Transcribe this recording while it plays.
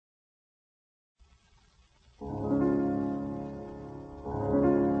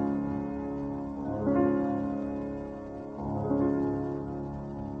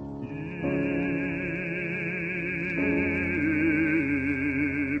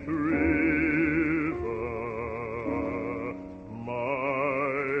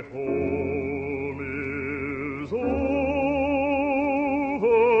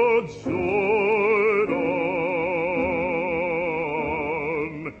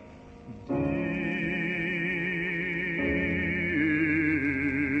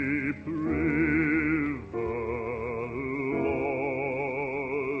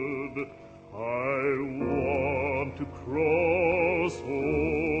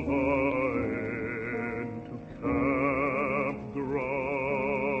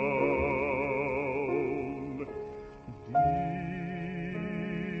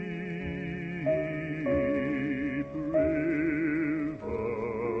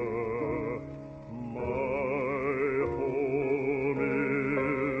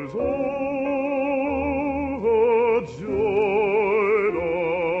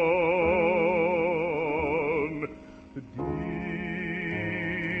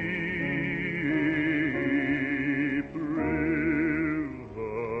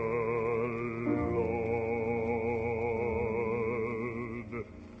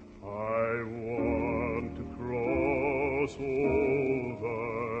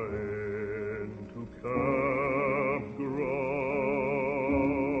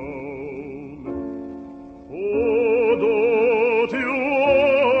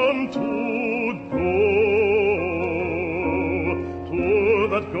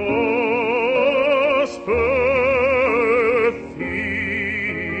that gospel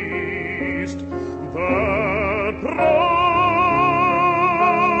feast, that promised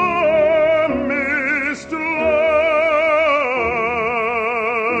land,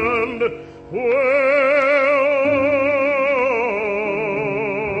 where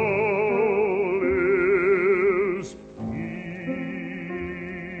all is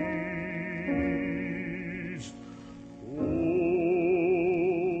peace. Oh,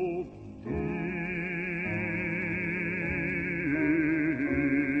 deep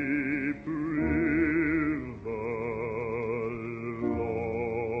river, Lord,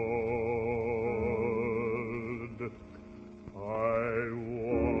 I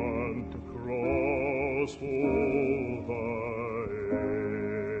want to cross over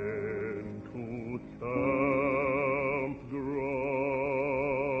into campground.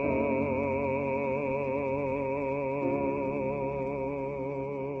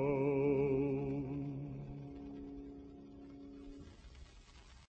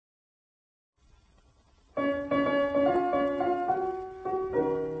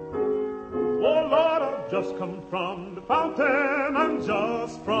 Oh Lord, I've just come from the fountain, I'm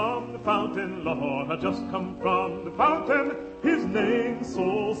just from the fountain, Lord, I just come from the fountain, his name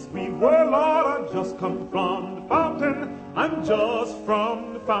so sweet. Oh Lord, I've just come from the fountain, I'm just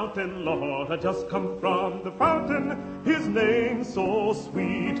from the fountain, Lord, I just come from the fountain, his name so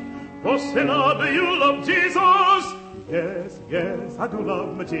sweet. Oh sinner, do you love Jesus? Yes, yes, I do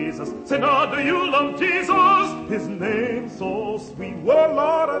love my Jesus. Sinner, do you love Jesus? His name so sweet. Oh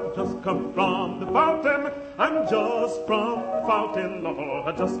Lord, I've just come from the fountain, I'm just from the fountain, Lord,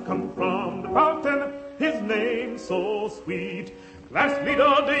 I just come from the fountain, his name so sweet. Class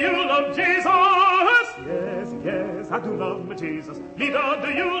leader, do you love Jesus? Yes, yes, I do love my Jesus. Leader, do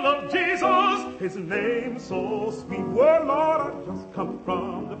you love Jesus? His name so sweet. Oh Lord, I just come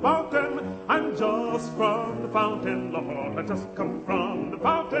from the fountain, I'm just from the fountain, Lord, I just come from the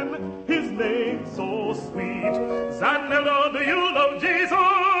fountain, his name so sweet. Son, elder, do you love Jesus?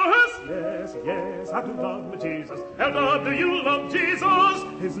 Yes, yes, I do love my Jesus. Elder, do you love Jesus?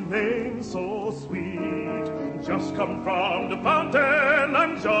 His name so sweet. Just come from the fountain,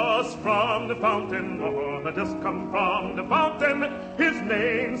 I'm just from the fountain, Lord, I just come from the fountain, his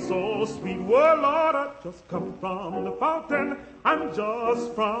name so sweet. Oh Lord, I just come from the fountain, I'm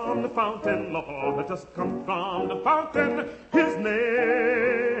just from the fountain, Lord, I just come from the fountain, his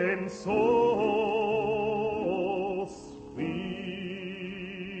name so sweet.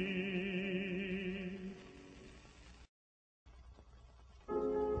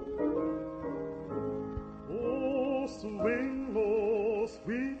 Oh, swing low,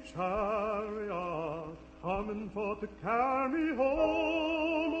 sweet chariot, coming for to carry me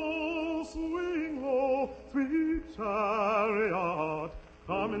home. Oh, swing low, sweet chariot,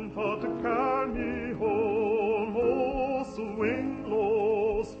 coming for to carry me home. Oh, swing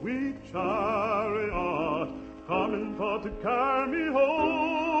low, sweet chariot, coming for to carry me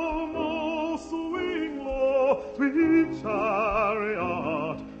home. Oh, swing low, sweet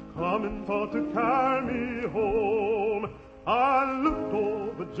chariot, coming for to carry me home. I looked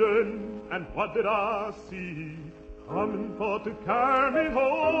over Jen, and what did I see? Coming for to carry me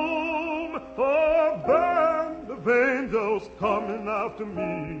home. A band of angels coming after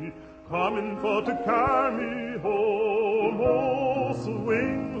me, coming for to carry me home. Oh,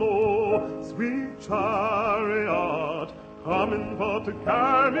 swing low, sweet chariot, coming for to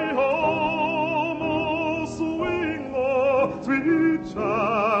carry me home. Oh, swing low, sweet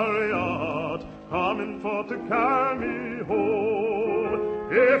chariot, coming for to carry me home.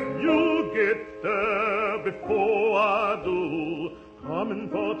 If you get there before I do, coming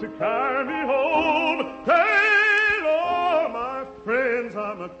for to carry me home, tell all my friends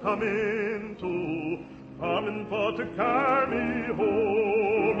I'm a-coming too, coming for to carry me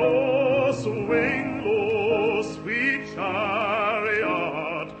home. Oh, swing low, sweet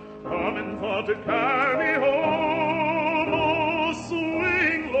chariot, coming for to carry me home. Oh,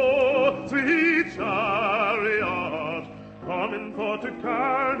 swing low, sweet chariot, coming for to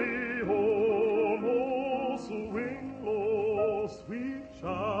carry me home. Oh, swing low, sweet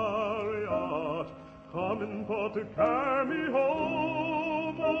chariot, coming for to carry me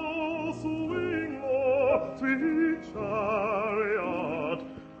home. Oh, swing low, sweet chariot,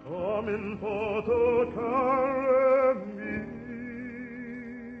 coming for to carry me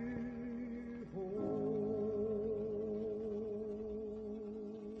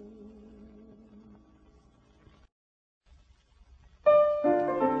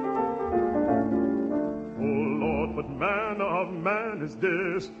What manner of man is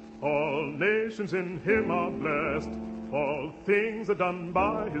this? All nations in him are blessed. all things are done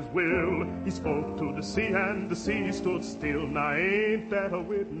by his will. He spoke to the sea, and the sea stood still. Now ain't that a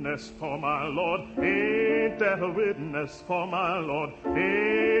witness for my Lord? Ain't that a witness for my Lord?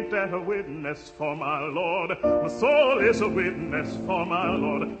 Ain't that a witness for my Lord? My soul is a witness for my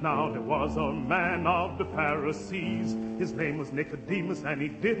Lord. Now there was a man of the Pharisees. His name was Nicodemus, and he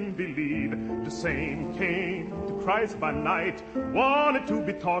didn't believe. The same came to Christ by night, wanted to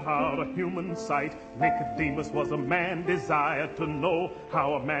be taught out of human sight. Nicodemus was a man desired to know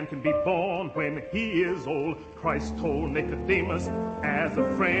how a man can be born when he is old. Christ told Nicodemus as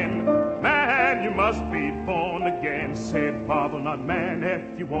a friend, man, you must be born again. Said, bother not, man,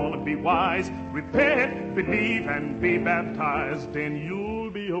 if you want to be wise. Repent, believe, and be baptized. Then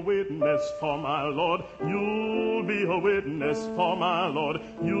you'll be a witness for my Lord. You'll be a witness for my Lord.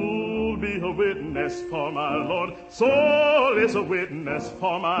 You'll be a witness for my Lord. Soul is a witness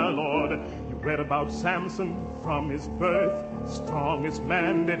for my Lord. You read about Samson from his birth, strongest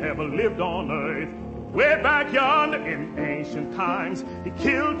man that ever lived on earth. Way back yonder in ancient times, he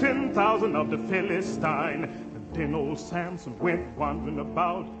killed 10,000 of the Philistines. Then old Samson went wandering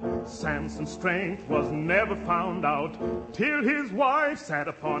about. Samson's strength was never found out, till his wife sat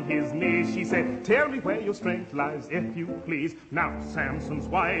upon his knees. She said, tell me where your strength lies, if you please. Now Samson's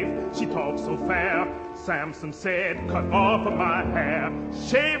wife, she talked so fair. Samson said, cut off of my hair,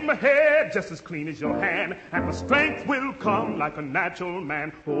 shave my head just as clean as your hand, and my strength will come like a natural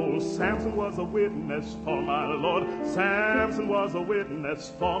man. Old Samson was a witness for my Lord. Samson was a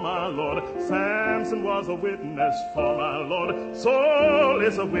witness for my Lord. Samson was a witness for my Lord. Soul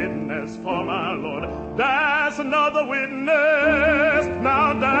is a witness for my Lord. There's another witness.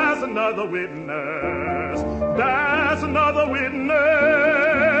 Now there's another witness. There's another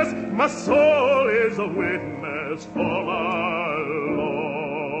witness. My soul is a witness for my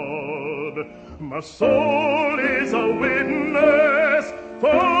Lord. My soul is a witness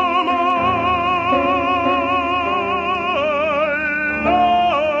for